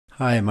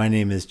Hi, my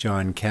name is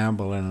John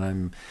Campbell, and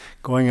I'm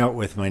going out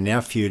with my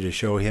nephew to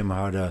show him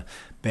how to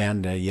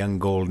band a young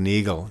golden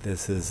eagle.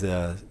 This is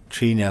a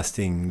tree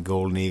nesting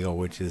golden eagle,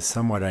 which is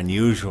somewhat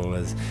unusual,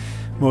 as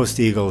most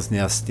eagles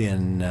nest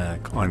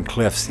on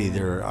cliffs,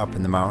 either up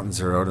in the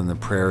mountains or out in the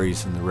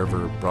prairies and the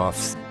river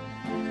bluffs.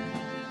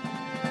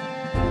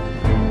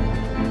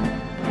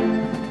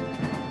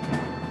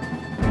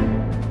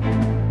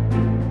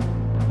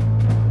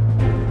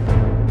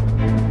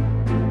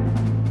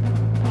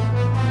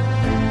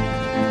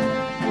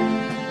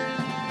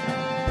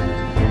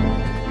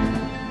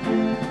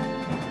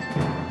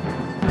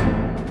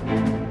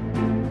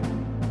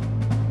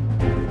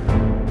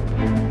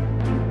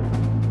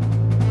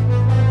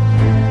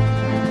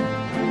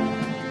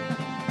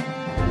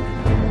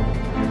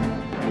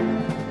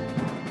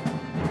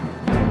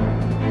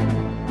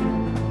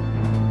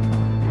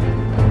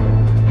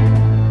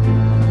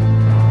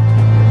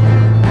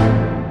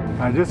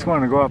 I just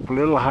want to go up a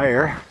little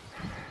higher,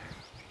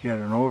 get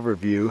an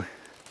overview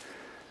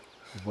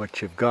of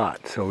what you've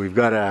got. So we've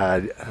got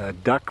a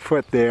duck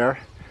foot there,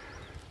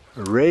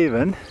 a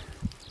raven,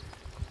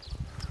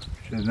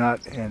 which is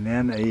not, and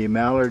then a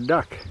mallard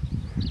duck,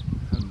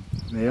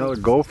 a male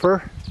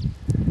gopher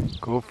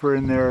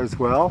in there as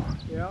well.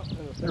 Yeah,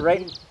 they're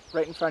right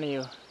in front of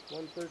you.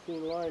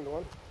 113 lined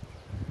one.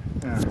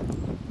 Yeah.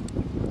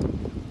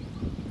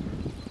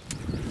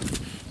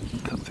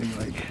 Something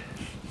like.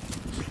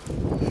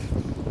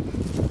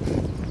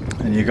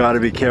 And you got to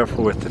be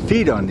careful with the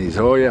feet on these.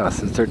 Oh yes,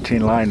 the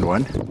 13 lined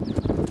one,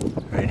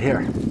 right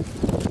here.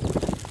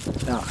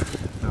 Yeah,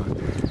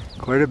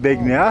 quite a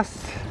big nest.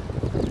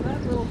 If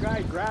that little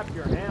guy grabbed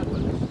your hand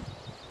with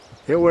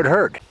it, it would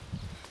hurt.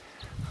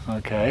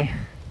 Okay.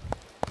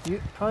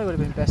 You probably would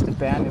have been best to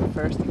band him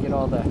first to get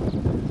all the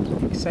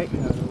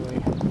excitement out of the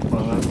way.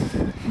 Well,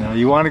 now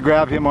you want to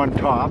grab him on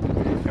top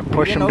and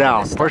push him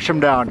down. Push him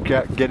down.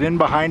 Get in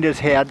behind his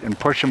head and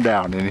push him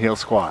down, and he'll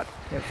squat.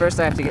 Yeah, first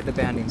I have to get the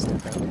banding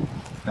stuff out.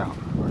 No,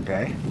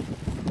 okay.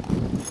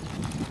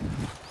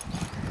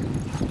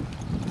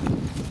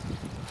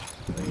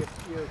 so you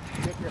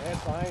get your head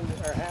behind,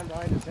 or hand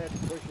behind his head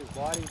and push his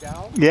body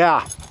down.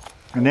 Yeah,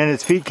 and then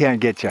his feet can't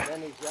get you. And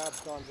then he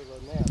grabs onto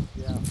the nest.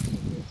 Yeah. Okay.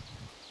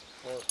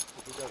 Or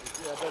if he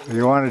doesn't,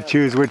 You want to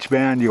choose which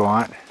band you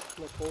want.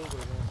 flip over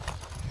then.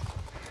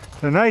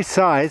 It's a nice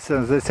size.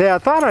 As I say, I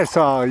thought I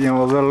saw, a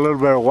little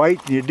bit of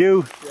white. You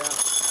do Yeah.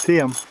 see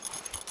them.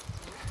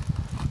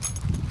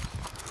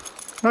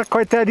 Not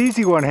quite that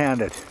easy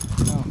one-handed.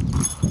 No.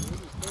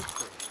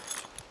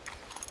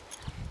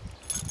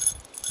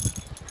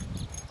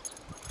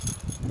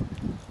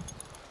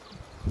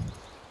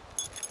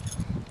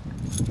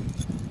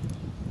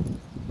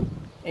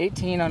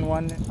 18 on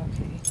one.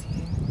 Okay,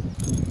 18.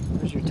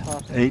 Where's your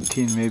top?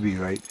 18 may be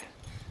right.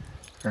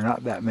 Or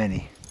not that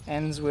many.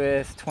 Ends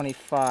with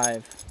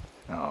 25.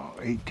 No,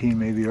 18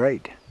 may be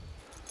right.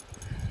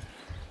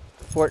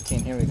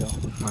 14, here we go.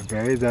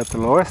 Okay, is that the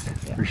lowest?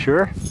 Yeah. For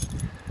sure?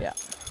 Yeah.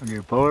 Okay,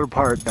 pull it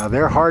apart. Now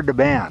they're hard to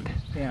band.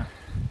 Yeah.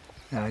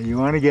 Now you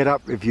want to get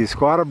up, if you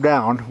squat them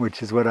down,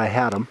 which is what I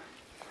had them,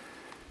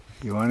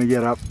 you want to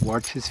get up,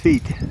 watch his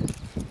feet.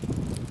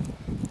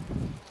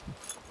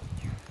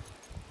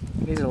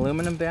 These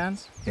aluminum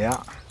bands?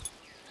 Yeah.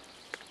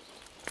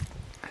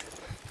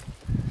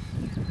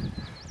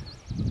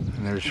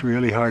 And it's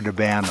really hard to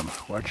band them.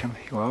 Watch him.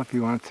 Well, if he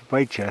wants to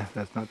bite you,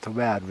 that's not so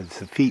bad, but it's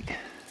the feet.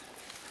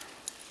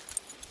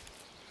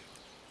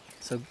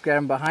 So grab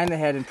him behind the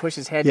head and push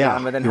his head Yeah,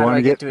 down, but then you how do want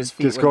I to get to his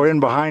feet? just go in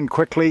behind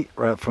quickly,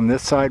 right from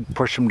this side,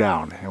 push him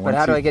down. And But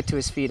how do I get to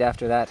his feet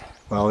after that?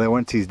 Well, then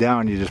once he's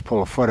down, you just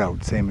pull a foot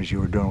out, same as you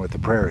were doing with the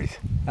prairies.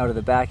 Out of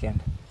the back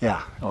end.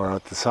 Yeah, or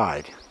out the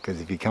side,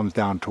 because if he comes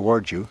down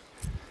towards you.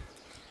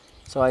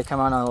 So I come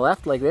on the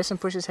left like this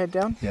and push his head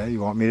down? Yeah, you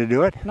want me to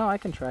do it? No, I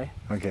can try.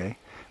 Okay.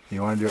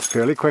 You want to do it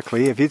fairly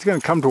quickly. If he's going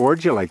to come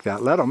towards you like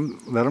that, let him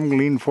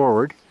lean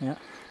forward. Yeah.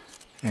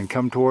 And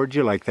come towards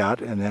you like that,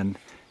 and then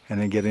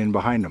get in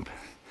behind him.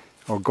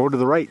 Or go to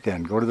the right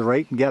then. Go to the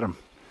right and get him.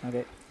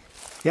 Okay.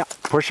 Yeah,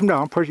 push him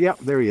down. Push. Yeah,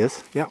 there he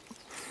is. Yeah,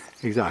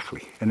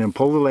 exactly. And then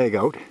pull the leg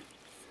out.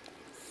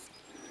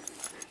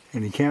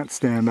 And he can't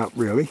stand up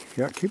really.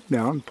 Yeah, keep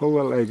down. Pull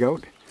the leg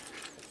out.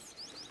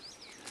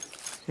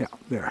 Yeah,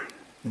 there.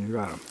 And you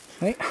got him.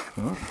 Wait.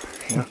 Oh,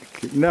 yeah,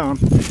 keep him down.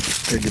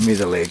 Here, give me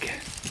the leg.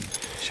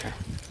 Sure.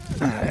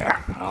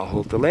 There. I'll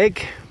hold the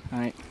leg. All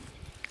right.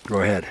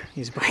 Go ahead.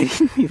 He's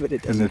biting me, but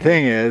it And doesn't. the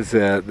thing is,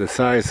 the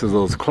size of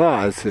those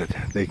claws, that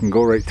they can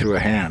go right through a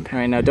hand. All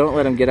right, now don't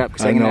let him get up.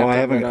 I know, I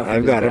have to haven't. have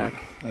I've got him.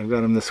 I've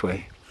got him this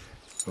way.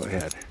 Go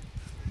ahead.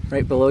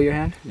 Right below your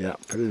hand? Yeah,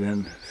 put it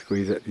in,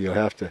 squeeze it. You'll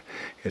have to.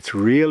 It's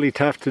really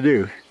tough to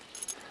do.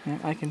 Yeah,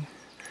 I can.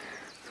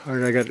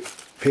 Hard. I got to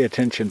pay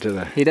attention to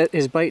the.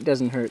 His bite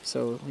doesn't hurt,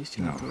 so at least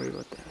you don't have to worry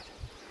about that.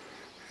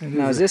 It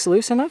Now, is this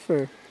loose enough,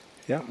 or?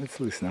 Yeah, it's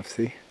loose enough.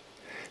 See,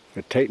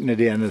 but tighten it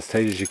in as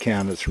tight as you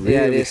can. It's really.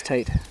 Yeah, it is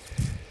tight.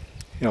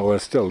 Well,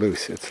 it's still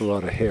loose. It's a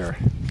lot of hair.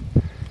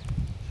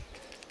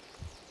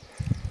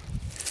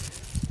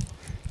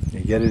 You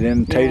get it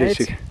in tight as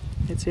you.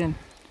 It's in.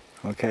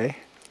 Okay.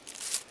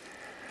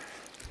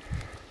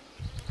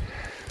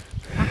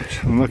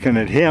 I'm looking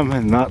at him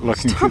and not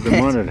looking through the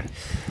monitor.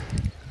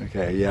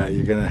 Okay, yeah,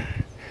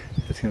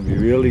 it's gonna be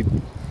really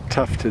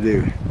tough to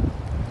do. He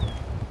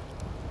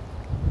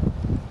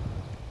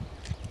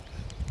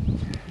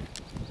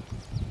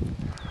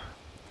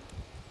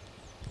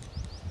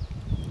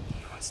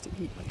wants to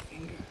eat my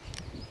finger.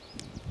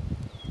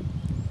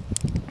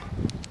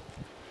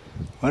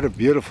 What a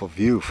beautiful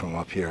view from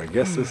up here. I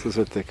guess this is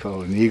what they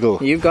call an eagle.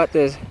 You've got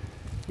the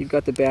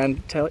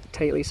band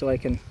tightly so I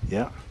can.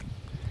 Yeah.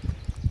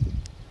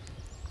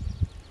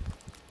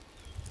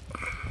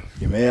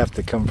 You may have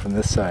to come from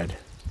this side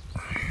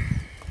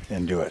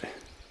and do it.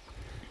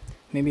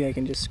 Maybe I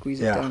can just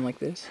squeeze it down like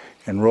this.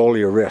 And roll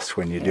your wrist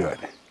when you do it.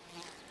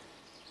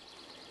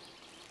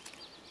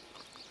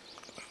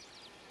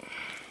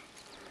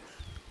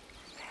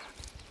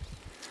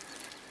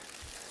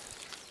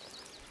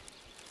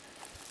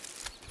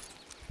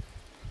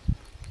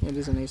 It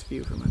is a nice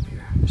view from up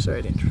here.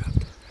 Sorry to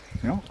interrupt.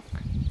 No,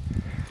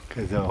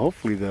 because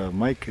hopefully the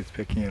mic is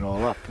picking it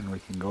all up and we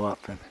can go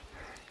up and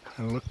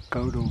kind of look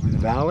out over the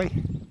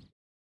valley.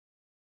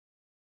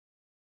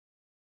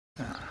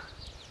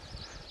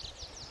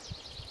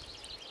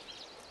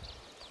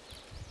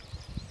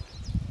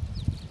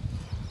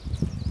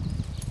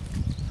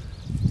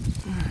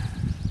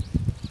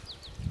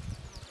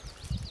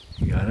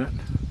 You got it?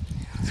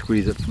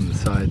 Squeeze it from the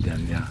side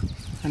then, yeah.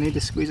 I need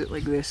to squeeze it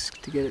like this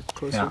to get it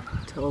closer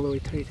to all the way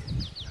tight.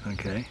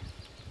 Okay.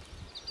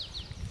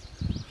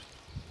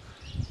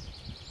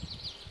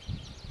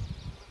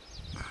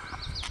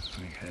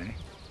 Okay.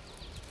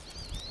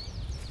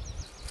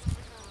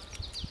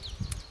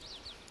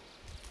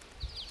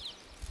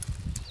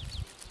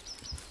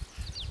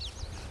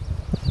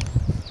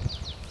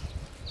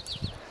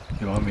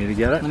 You want me to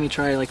get it? Let me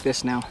try like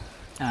this now.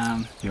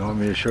 You want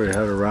me to show you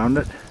how to round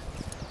it?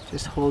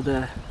 Just hold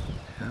a.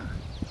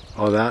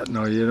 Oh, that?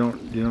 No, you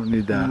don't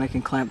need that. And then I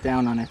can clamp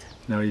down on it.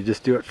 No, you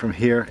just do it from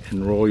here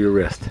and roll your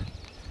wrist.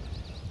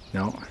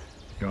 No,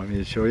 you want me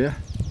to show you?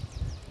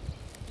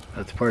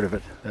 That's part of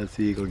it. That's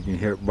the eagle. You can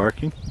hear it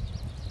barking.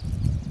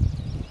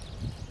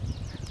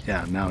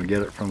 Yeah, now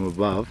get it from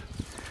above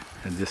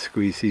and just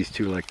squeeze these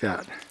two like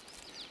that.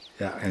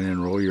 Yeah, and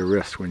then roll your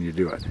wrist when you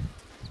do it.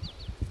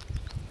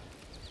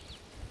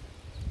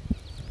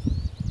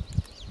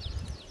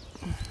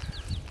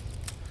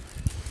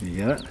 You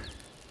get it?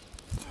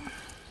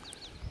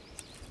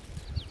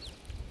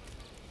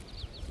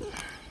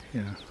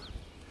 Yeah.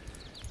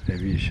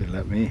 Maybe you should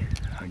let me.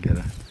 I'll get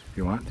it if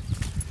you want.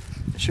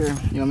 Sure.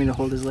 You want me to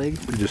hold his leg?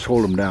 Just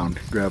hold him down.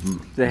 Grab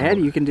him. The head?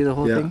 You can do the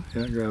whole thing?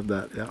 Yeah, grab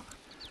that. Yeah.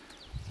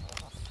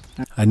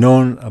 I've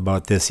known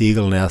about this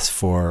eagle nest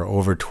for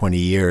over 20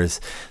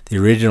 years. The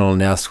original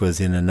nest was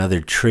in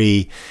another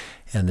tree,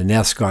 and the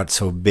nest got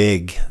so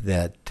big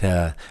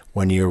that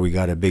one year we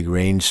got a big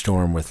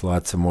rainstorm with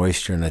lots of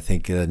moisture, and I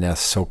think the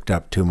nest soaked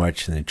up too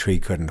much and the tree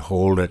couldn't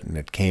hold it, and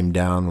it came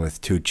down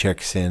with 2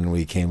 chicks in.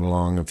 We came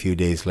along a few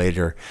days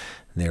later,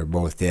 and they were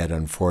both dead,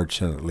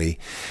 unfortunately.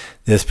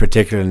 This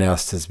particular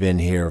nest has been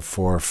here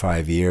 4 or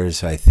 5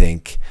 years, I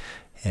think,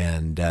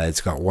 and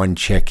it's got 1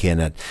 chick in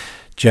it.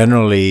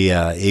 Generally,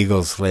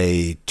 eagles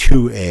lay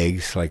 2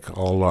 eggs, like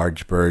all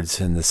large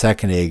birds, and the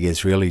second egg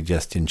is really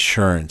just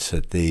insurance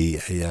that the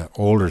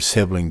older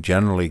sibling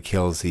generally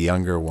kills the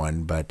younger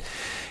one. But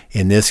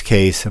in this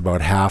case,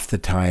 about half the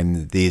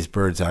time, these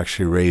birds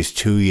actually raise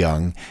 2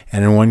 young,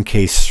 and in one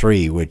case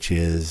 3, which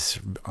is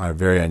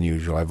very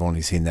unusual. I've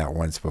only seen that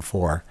once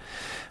before.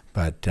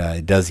 But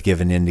it does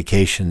give an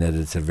indication that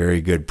it's a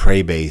very good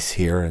prey base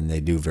here, and they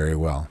do very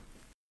well.